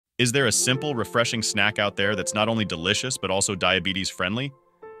Is there a simple, refreshing snack out there that's not only delicious but also diabetes-friendly?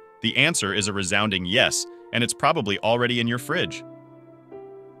 The answer is a resounding yes, and it's probably already in your fridge.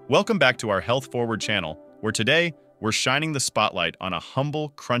 Welcome back to our Health Forward channel, where today we're shining the spotlight on a humble,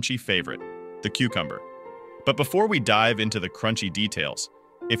 crunchy favorite, the cucumber. But before we dive into the crunchy details,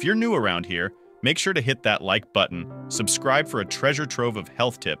 if you're new around here, make sure to hit that like button, subscribe for a treasure trove of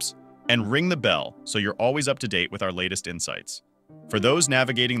health tips, and ring the bell so you're always up to date with our latest insights. For those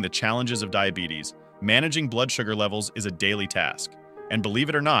navigating the challenges of diabetes, managing blood sugar levels is a daily task. And believe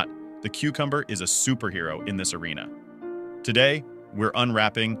it or not, the cucumber is a superhero in this arena. Today, we're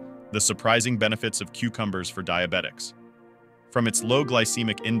unwrapping the surprising benefits of cucumbers for diabetics. From its low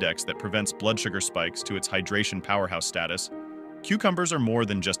glycemic index that prevents blood sugar spikes to its hydration powerhouse status, cucumbers are more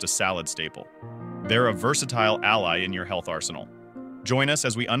than just a salad staple. They're a versatile ally in your health arsenal. Join us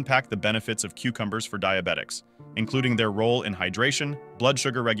as we unpack the benefits of cucumbers for diabetics, including their role in hydration, blood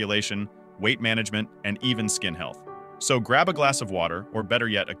sugar regulation, weight management, and even skin health. So grab a glass of water, or better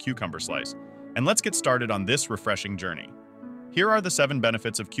yet, a cucumber slice, and let's get started on this refreshing journey. Here are the 7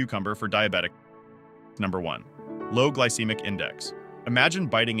 benefits of cucumber for diabetics. Number 1. Low glycemic index. Imagine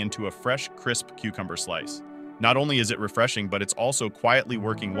biting into a fresh, crisp cucumber slice. Not only is it refreshing, but it's also quietly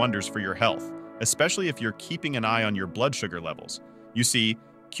working wonders for your health, especially if you're keeping an eye on your blood sugar levels. You see,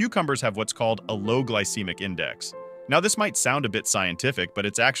 cucumbers have what's called a low glycemic index. Now, this might sound a bit scientific, but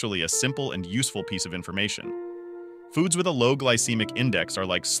it's actually a simple and useful piece of information. Foods with a low glycemic index are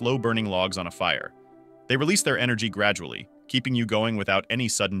like slow-burning logs on a fire. They release their energy gradually, keeping you going without any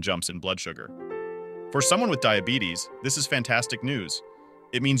sudden jumps in blood sugar. For someone with diabetes, this is fantastic news.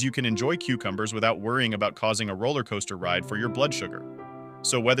 It means you can enjoy cucumbers without worrying about causing a roller coaster ride for your blood sugar.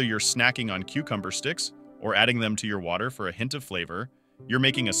 So whether you're snacking on cucumber sticks or adding them to your water for a hint of flavor, you're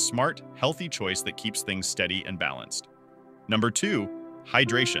making a smart, healthy choice that keeps things steady and balanced. Number 2,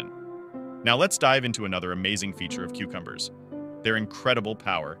 hydration. Now let's dive into another amazing feature of cucumbers: their incredible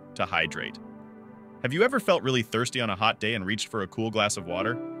power to hydrate. Have you ever felt really thirsty on a hot day and reached for a cool glass of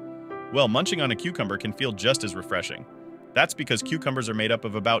water? Well, munching on a cucumber can feel just as refreshing. That's because cucumbers are made up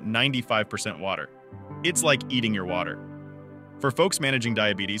of about 95% water. It's like eating your water. For folks managing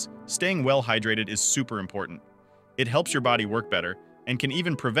diabetes, staying well hydrated is super important. It helps your body work better and can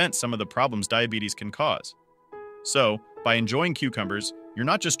even prevent some of the problems diabetes can cause. So, by enjoying cucumbers, you're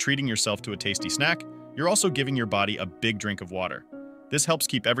not just treating yourself to a tasty snack, you're also giving your body a big drink of water. This helps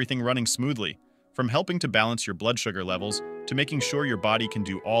keep everything running smoothly, from helping to balance your blood sugar levels to making sure your body can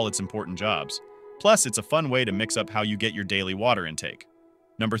do all its important jobs. Plus, it's a fun way to mix up how you get your daily water intake.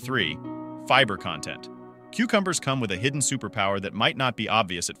 Number 3, fiber content. Cucumbers come with a hidden superpower that might not be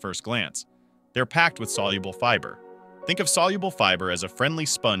obvious at first glance. They're packed with soluble fiber. Think of soluble fiber as a friendly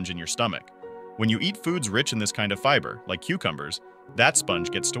sponge in your stomach. When you eat foods rich in this kind of fiber, like cucumbers, that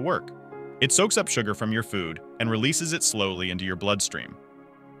sponge gets to work. It soaks up sugar from your food and releases it slowly into your bloodstream.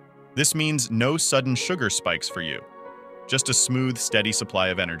 This means no sudden sugar spikes for you, just a smooth, steady supply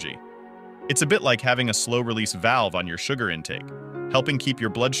of energy. It's a bit like having a slow-release valve on your sugar intake, helping keep your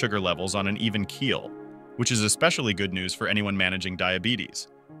blood sugar levels on an even keel, which is especially good news for anyone managing diabetes.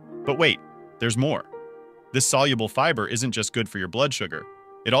 But wait, there's more. This soluble fiber isn't just good for your blood sugar,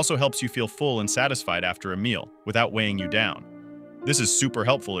 it also helps you feel full and satisfied after a meal without weighing you down. This is super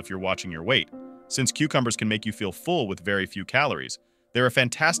helpful if you're watching your weight. Since cucumbers can make you feel full with very few calories, they're a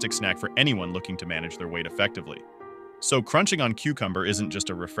fantastic snack for anyone looking to manage their weight effectively. So crunching on cucumber isn't just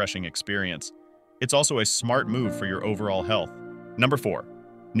a refreshing experience, it's also a smart move for your overall health. Number 4,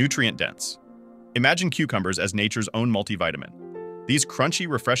 nutrient-dense. Imagine cucumbers as nature's own multivitamin. These crunchy,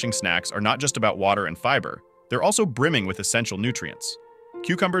 refreshing snacks are not just about water and fiber, they're also brimming with essential nutrients.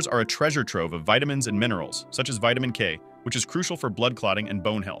 Cucumbers are a treasure trove of vitamins and minerals, such as vitamin K, which is crucial for blood clotting and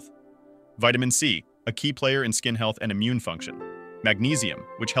bone health. Vitamin C, a key player in skin health and immune function. Magnesium,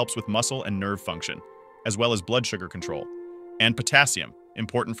 which helps with muscle and nerve function, as well as blood sugar control. And potassium,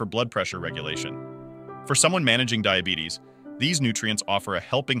 important for blood pressure regulation. For someone managing diabetes, these nutrients offer a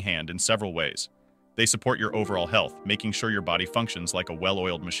helping hand in several ways. They support your overall health, making sure your body functions like a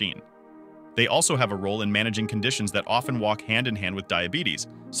well-oiled machine. They also have a role in managing conditions that often walk hand in hand with diabetes,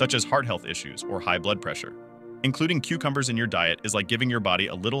 such as heart health issues or high blood pressure. Including cucumbers in your diet is like giving your body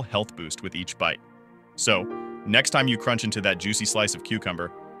a little health boost with each bite. So, next time you crunch into that juicy slice of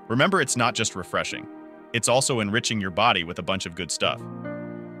cucumber, remember it's not just refreshing. It's also enriching your body with a bunch of good stuff.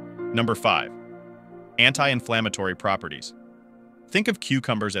 Number 5, anti-inflammatory properties. Think of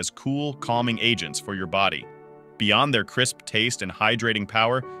cucumbers as cool, calming agents for your body. Beyond their crisp taste and hydrating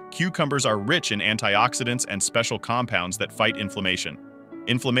power, cucumbers are rich in antioxidants and special compounds that fight inflammation.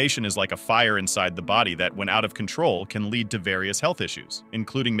 Inflammation is like a fire inside the body that, when out of control, can lead to various health issues,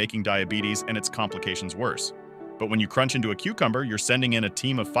 including making diabetes and its complications worse. But when you crunch into a cucumber, you're sending in a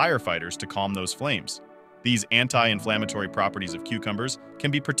team of firefighters to calm those flames. These anti-inflammatory properties of cucumbers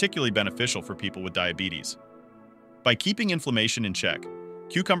can be particularly beneficial for people with diabetes. By keeping inflammation in check,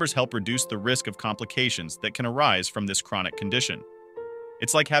 cucumbers help reduce the risk of complications that can arise from this chronic condition.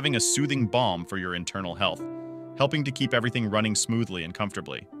 It's like having a soothing balm for your internal health, helping to keep everything running smoothly and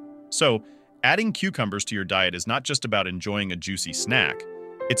comfortably. So, adding cucumbers to your diet is not just about enjoying a juicy snack,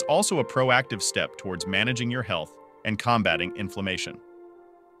 it's also a proactive step towards managing your health and combating inflammation.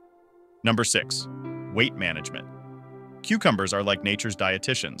 Number 6. Weight management. Cucumbers are like nature's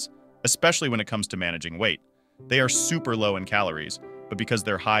dietitians, especially when it comes to managing weight. They are super low in calories, but because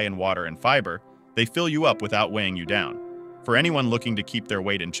they're high in water and fiber, they fill you up without weighing you down. For anyone looking to keep their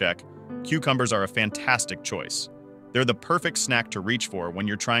weight in check, cucumbers are a fantastic choice. They're the perfect snack to reach for when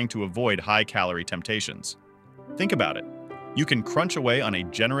you're trying to avoid high-calorie temptations. Think about it. You can crunch away on a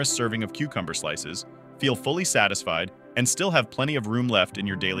generous serving of cucumber slices, feel fully satisfied, and still have plenty of room left in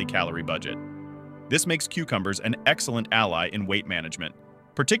your daily calorie budget. This makes cucumbers an excellent ally in weight management,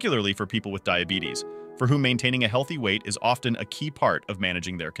 particularly for people with diabetes, for whom maintaining a healthy weight is often a key part of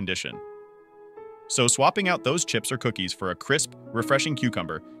managing their condition. So swapping out those chips or cookies for a crisp, refreshing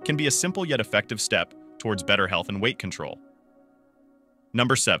cucumber can be a simple yet effective step towards better health and weight control.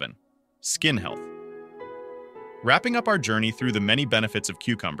 Number 7. Skin health. Wrapping up our journey through the many benefits of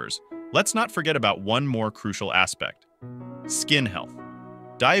cucumbers, let's not forget about one more crucial aspect: skin health.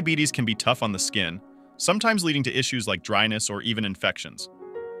 Diabetes can be tough on the skin, sometimes leading to issues like dryness or even infections.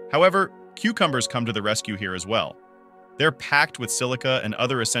 However, cucumbers come to the rescue here as well. They're packed with silica and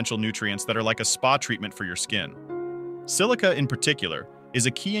other essential nutrients that are like a spa treatment for your skin. Silica, in particular, is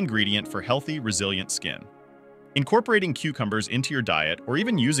a key ingredient for healthy, resilient skin. Incorporating cucumbers into your diet or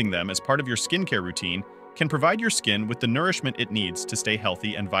even using them as part of your skincare routine can provide your skin with the nourishment it needs to stay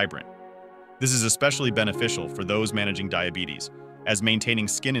healthy and vibrant. This is especially beneficial for those managing diabetes, as maintaining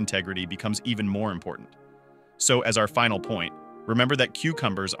skin integrity becomes even more important. So, as our final point, remember that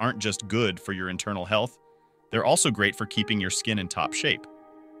cucumbers aren't just good for your internal health, they're also great for keeping your skin in top shape.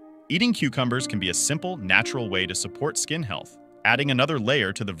 Eating cucumbers can be a simple, natural way to support skin health, adding another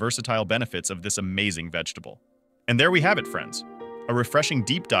layer to the versatile benefits of this amazing vegetable. And there we have it, friends, a refreshing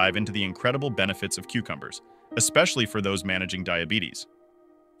deep dive into the incredible benefits of cucumbers, especially for those managing diabetes.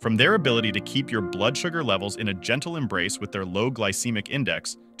 From their ability to keep your blood sugar levels in a gentle embrace with their low glycemic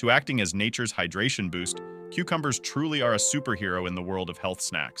index to acting as nature's hydration boost, cucumbers truly are a superhero in the world of health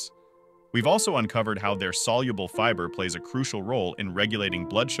snacks. We've also uncovered how their soluble fiber plays a crucial role in regulating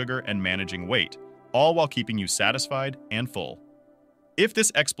blood sugar and managing weight, all while keeping you satisfied and full. If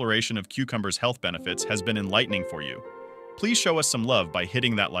this exploration of cucumbers' health benefits has been enlightening for you, please show us some love by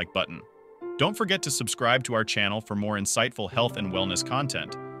hitting that like button. Don't forget to subscribe to our channel for more insightful health and wellness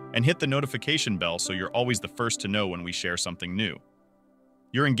content, and hit the notification bell so you're always the first to know when we share something new.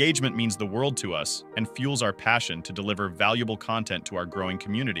 Your engagement means the world to us and fuels our passion to deliver valuable content to our growing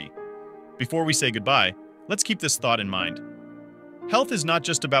community. Before we say goodbye, let's keep this thought in mind. Health is not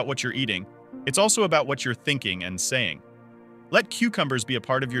just about what you're eating, it's also about what you're thinking and saying. Let cucumbers be a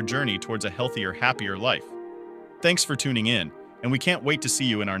part of your journey towards a healthier, happier life. Thanks for tuning in, and we can't wait to see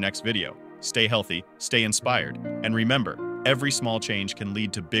you in our next video. Stay healthy, stay inspired, and remember, every small change can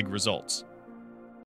lead to big results.